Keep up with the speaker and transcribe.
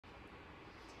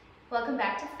Welcome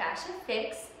back to Fascia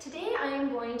Fix. Today I am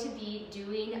going to be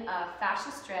doing a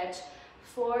fascia stretch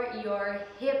for your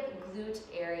hip glute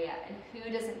area, and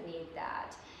who doesn't need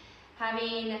that?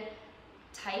 Having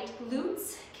tight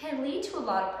glutes can lead to a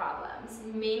lot of problems,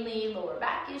 mainly lower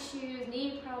back issues,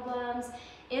 knee problems,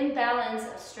 imbalance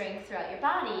of strength throughout your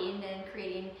body, and then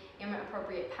creating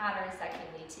inappropriate patterns that can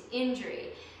lead to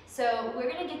injury. So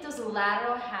we're going to get those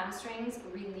lateral hamstrings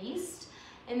released,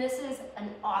 and this is an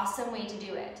awesome way to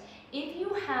do it. If you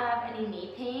have any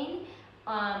knee pain,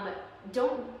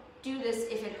 don't do this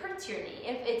if it hurts your knee.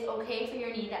 If it's okay for your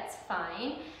knee, that's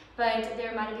fine, but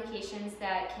there are modifications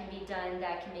that can be done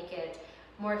that can make it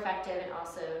more effective and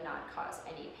also not cause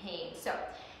any pain. So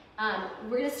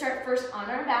we're going to start first on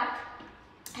our back.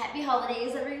 Happy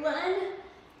holidays, everyone.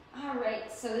 All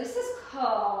right, so this is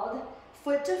called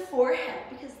foot to forehead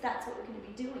because that's what we're going to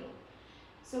be doing.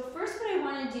 So first what I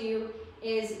want to do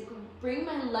is bring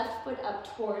my left foot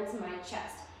up towards my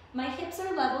chest. My hips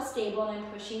are level, stable, and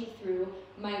I'm pushing through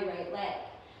my right leg.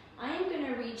 I am going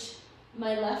to reach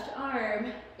my left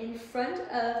arm in front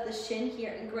of the shin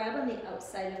here and grab on the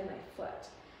outside of my foot.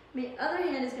 My other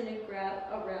hand is going to grab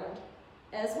around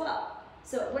as well.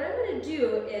 So what I'm going to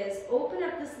do is open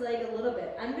up this leg a little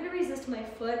bit. I'm going to resist my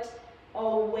foot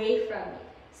away from me.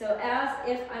 So as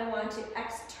if I want to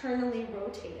externally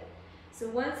rotate it. So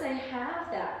once I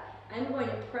have that, I'm going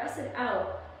to press it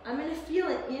out. I'm going to feel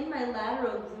it in my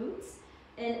lateral glutes.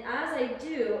 And as I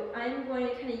do, I'm going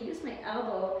to kind of use my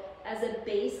elbow as a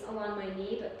base along my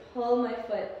knee, but pull my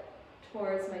foot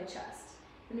towards my chest.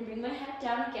 I'm going to bring my head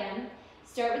down again.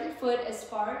 Start with your foot as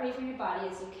far away from your body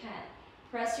as you can.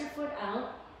 Press your foot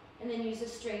out, and then use the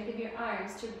strength of your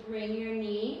arms to bring your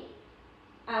knee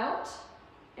out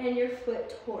and your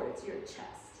foot towards your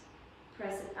chest.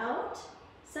 Press it out.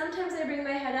 Sometimes I bring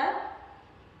my head up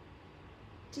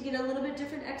to get a little bit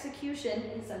different execution,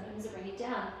 and sometimes I bring it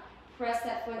down. Press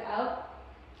that foot out,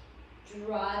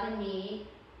 draw the knee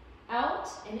out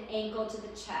and ankle to the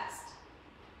chest.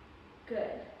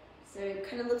 Good. So it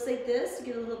kind of looks like this to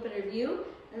get a little better view,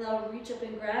 and I'll reach up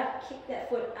and grab, kick that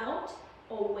foot out,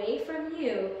 away from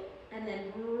you, and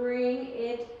then bring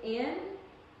it in.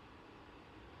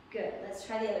 Good. Let's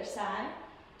try the other side.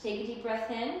 Take a deep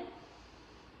breath in.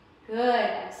 Good.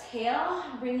 Exhale.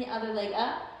 Bring the other leg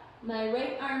up. My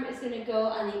right arm is going to go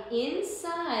on the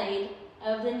inside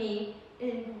of the knee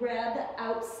and grab the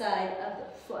outside of the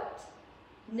foot.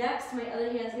 Next, my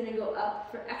other hand is going to go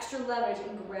up for extra leverage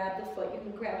and grab the foot. You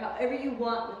can grab however you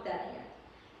want with that hand.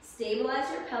 Stabilize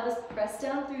your pelvis, press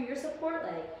down through your support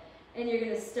leg, and you're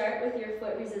going to start with your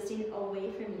foot resisting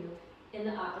away from you in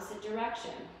the opposite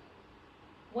direction.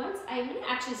 I'm going to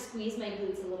actually squeeze my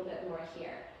glutes a little bit more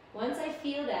here. Once I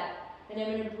feel that, then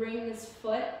I'm going to bring this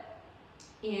foot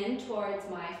in towards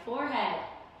my forehead.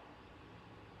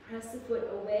 Press the foot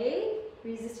away,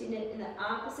 resisting it in the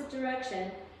opposite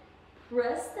direction.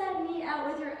 Press that knee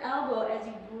out with your elbow as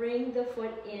you bring the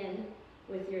foot in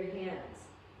with your hands.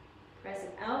 Press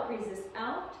it out, resist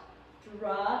out,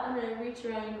 draw. I'm going to reach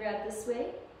around and grab this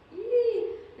way.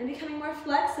 Yee. I'm becoming more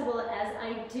flexible as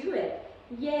I do it.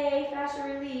 Yay, fascia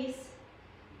release.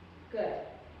 Good.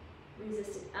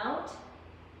 Resist it out.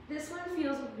 This one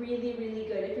feels really, really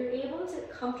good. If you're able to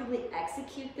comfortably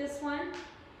execute this one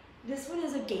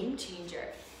is a game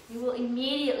changer. You will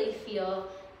immediately feel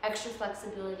extra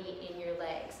flexibility in your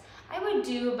legs. I would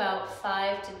do about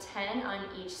 5 to 10 on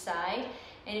each side,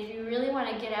 and if you really want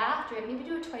to get after it, maybe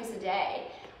do it twice a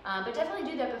day. But definitely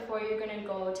do that before you're going to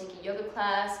go take a yoga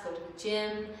class, go to the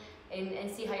gym, and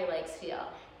see how your legs feel.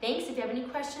 Thanks. If you have any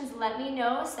questions, let me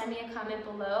know. Send me a comment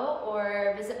below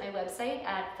or visit my website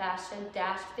at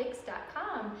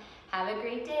fascia-fix.com. Have a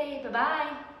great day.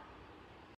 Bye-bye.